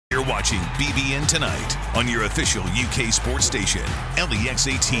watching BBN Tonight on your official UK sports station, LEX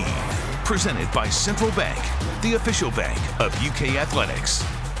 18. Presented by Central Bank, the official bank of UK athletics.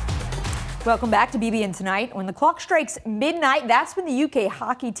 Welcome back to BBN Tonight. When the clock strikes midnight, that's when the UK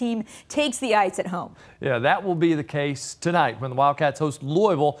hockey team takes the ice at home. Yeah, that will be the case tonight when the Wildcats host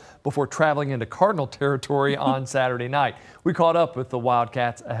Louisville before traveling into Cardinal territory on Saturday night. We caught up with the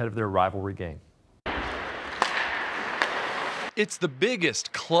Wildcats ahead of their rivalry game. It's the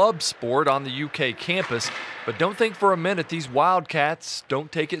biggest club sport on the UK campus, but don't think for a minute these Wildcats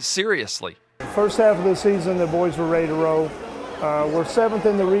don't take it seriously. First half of the season, the boys were ready to roll. We're 7th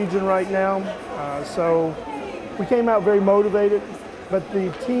in the region right now, so we came out very motivated, but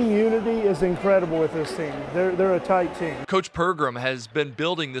the team unity is incredible with this team. They're a tight team. Coach Pergram has been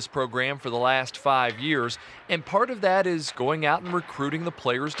building this program for the last 5 years, and part of that is going out and recruiting the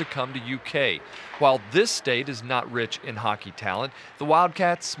players to come to UK. While this state is not rich in hockey talent, the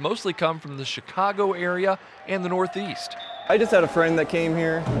Wildcats mostly come from the Chicago area and the Northeast. I just had a friend that came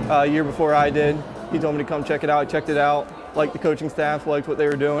here a year before I did. He told me to come check it out. I checked it out, liked the coaching staff, liked what they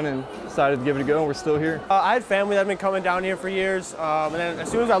were doing, and decided to give it a go, and we're still here. I had family that had been coming down here for years, and then as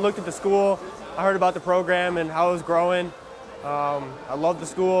soon as I looked at the school, I heard about the program and how it was growing. I love the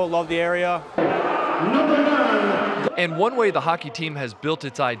school, love the area. And one way the hockey team has built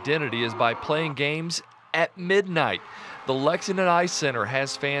its identity is by playing games at midnight. The Lexington Ice Center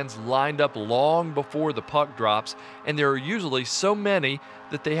has fans lined up long before the puck drops, and there are usually so many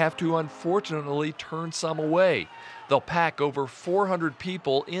that they have to unfortunately turn some away. They'll pack over 400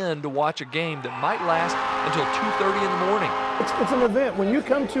 people in to watch a game that might last until 2:30 in the morning. It's an event. When you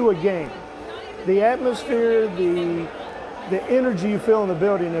come to a game, the atmosphere, the energy you feel in the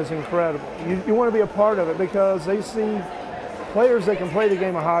building is incredible. You want to be a part of it because they see players that can play the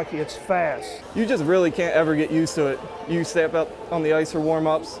game of hockey. It's fast. You just really can't ever get used to it. You step out on the ice for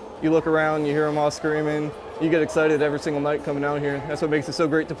warm-ups, you look around, you hear them all screaming. You get excited every single night coming out here. That's what makes it so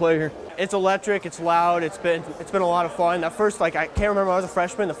great to play here. It's electric, it's loud, it's been a lot of fun. That first, I can't remember when I was a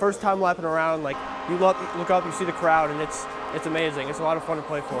freshman, the first time lapping around, you look up, you see the crowd, and it's amazing. It's a lot of fun to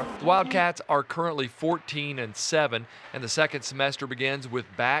play for. The Wildcats are currently 14-7, and the second semester begins with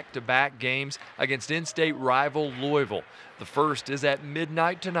back-to-back games against in-state rival Louisville. The first is at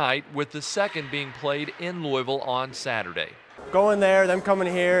midnight tonight, with the second being played in Louisville on Saturday. Going there, them coming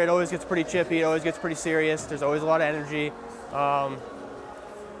here, it always gets pretty chippy, it always gets pretty serious. There's always a lot of energy. At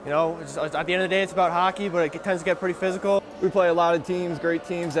the end of the day, it's about hockey, but it tends to get pretty physical. We play a lot of teams, great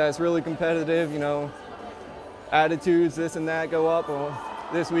teams that's really competitive, attitudes, this and that go up. Well,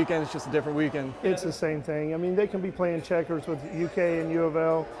 this weekend it's just a different weekend. It's the same thing. I mean, they can be playing checkers with UK and U of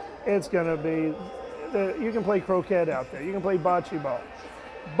L. It's going to be, you can play croquet out there. You can play bocce ball.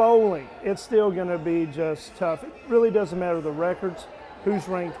 Bowling, it's still going to be just tough. It really doesn't matter the records, who's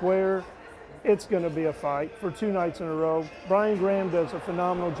ranked where. It's going to be a fight for 2 nights in a row. Brian Graham does a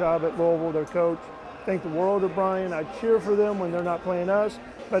phenomenal job at Louisville, their coach. Think the world of Brian. I cheer for them when they're not playing us,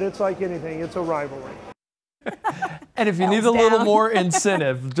 but it's like anything, it's a rivalry. And if you need a little more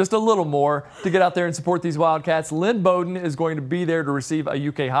incentive, just a little more, to get out there and support these Wildcats, Lynn Bowden is going to be there to receive a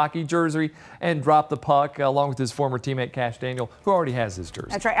UK hockey jersey and drop the puck along with his former teammate Cash Daniel, who already has his jersey.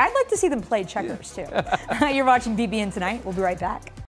 That's right. I'd like to see them play checkers, too. You're watching BBN Tonight. We'll be right back.